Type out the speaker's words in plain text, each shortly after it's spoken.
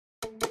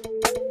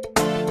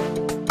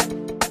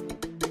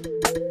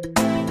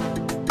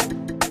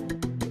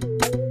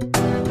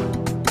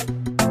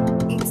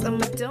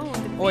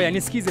Oya,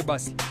 nisikize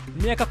basi.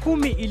 Miaka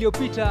 10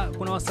 iliyopita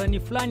kuna wasanii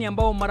fulani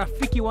ambao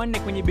marafiki wanne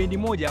kwenye bendi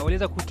moja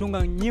waliweza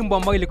kutunga nyimbo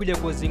ambayo ilikuja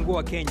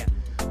kuwazengua Kenya.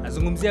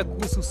 Nazungumzia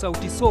kuhusu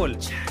Sauti Sol,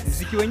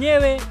 muziki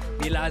wenyewe,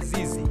 Idd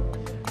Aziz.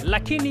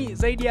 Lakini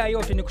zaidi ya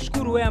yote ni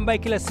kushukuru wewe ambaye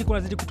kila siku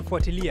unazidi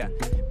kutufuatilia.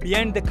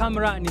 Behind the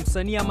camera ni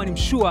msanii ama ni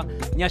mshua,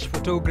 Nyash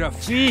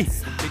Photography.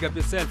 Big up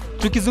yourself.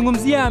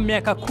 Tukizungumzia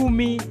miaka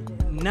 10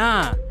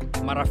 na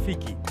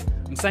Marafiki.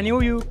 Msanii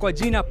huyu kwa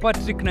jina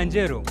Patrick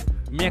Nanjero,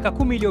 miaka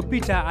 10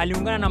 iliyopita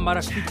aliungana na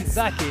marafiki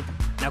zake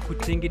na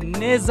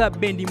kutengeneza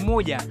bendi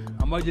moja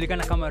ambayo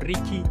inajulikana kama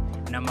Zikki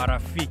na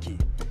Marafiki.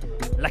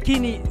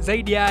 Lakini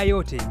zaidi ya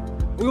yote,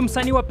 huyu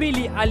msanii wa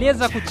pili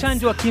aliweza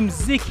kuchanjwa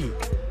kimziki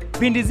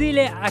pindi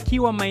zile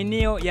akiwa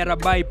maeneo ya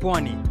Rabai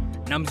Pwani.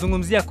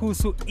 Namzungumzia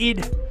kuhusu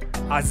Idd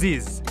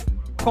Aziz,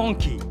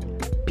 Konki,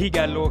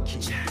 Piga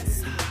Loki.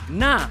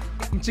 Na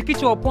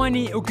mchikicho wa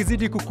pwani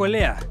ukizidi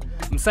kukolea,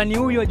 msanii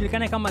huyu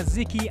anajulikana kama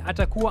Zikki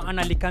atakuwa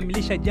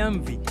analikamilisha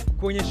jamvi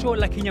kwenye show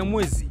la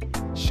Kinyamwezi.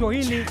 Show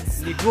hili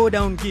ni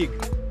GoDown gig.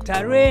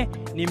 Tarehe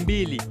ni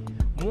 2,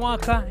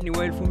 mwaka ni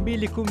wa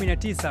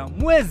 2019,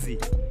 mwezi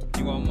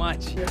ni wa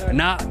Machi.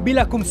 Na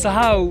bila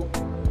kumsahau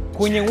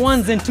kwenye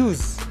ones and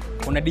twos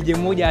kuna DJ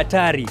moja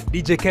hatari,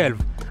 DJ Kelv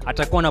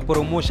atakuwa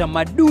anapromosha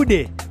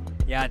madude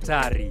ya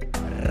hatari,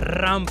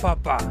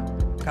 rampapa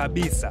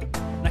Kabisaa.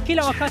 Na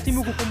kila wakati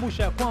mimi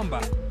kukumbusha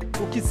kwamba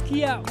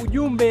ukisikia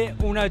ujumbe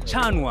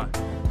unachanwa,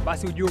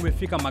 basi ujue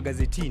umefika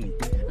magazetini.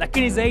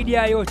 Lakini zaidi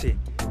ya yote,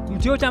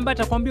 mtu yote ambaye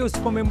atakwambia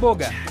usikome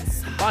mboga,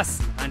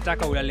 basi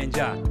anataka ulale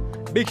njaa.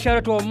 Big shout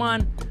out to our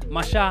man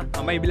Masha,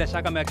 ambaye bila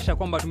shaka amehakikisha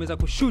kwamba tumeweza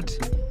kushoot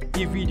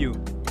hii video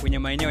kwenye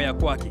maeneo ya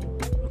kwake.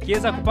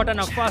 Ukiweza kupata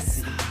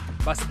nafasi,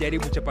 basi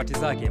jaribu chapati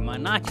zake,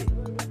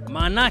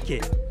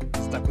 manake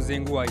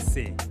zitakuzengua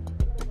ise.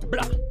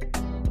 Blah.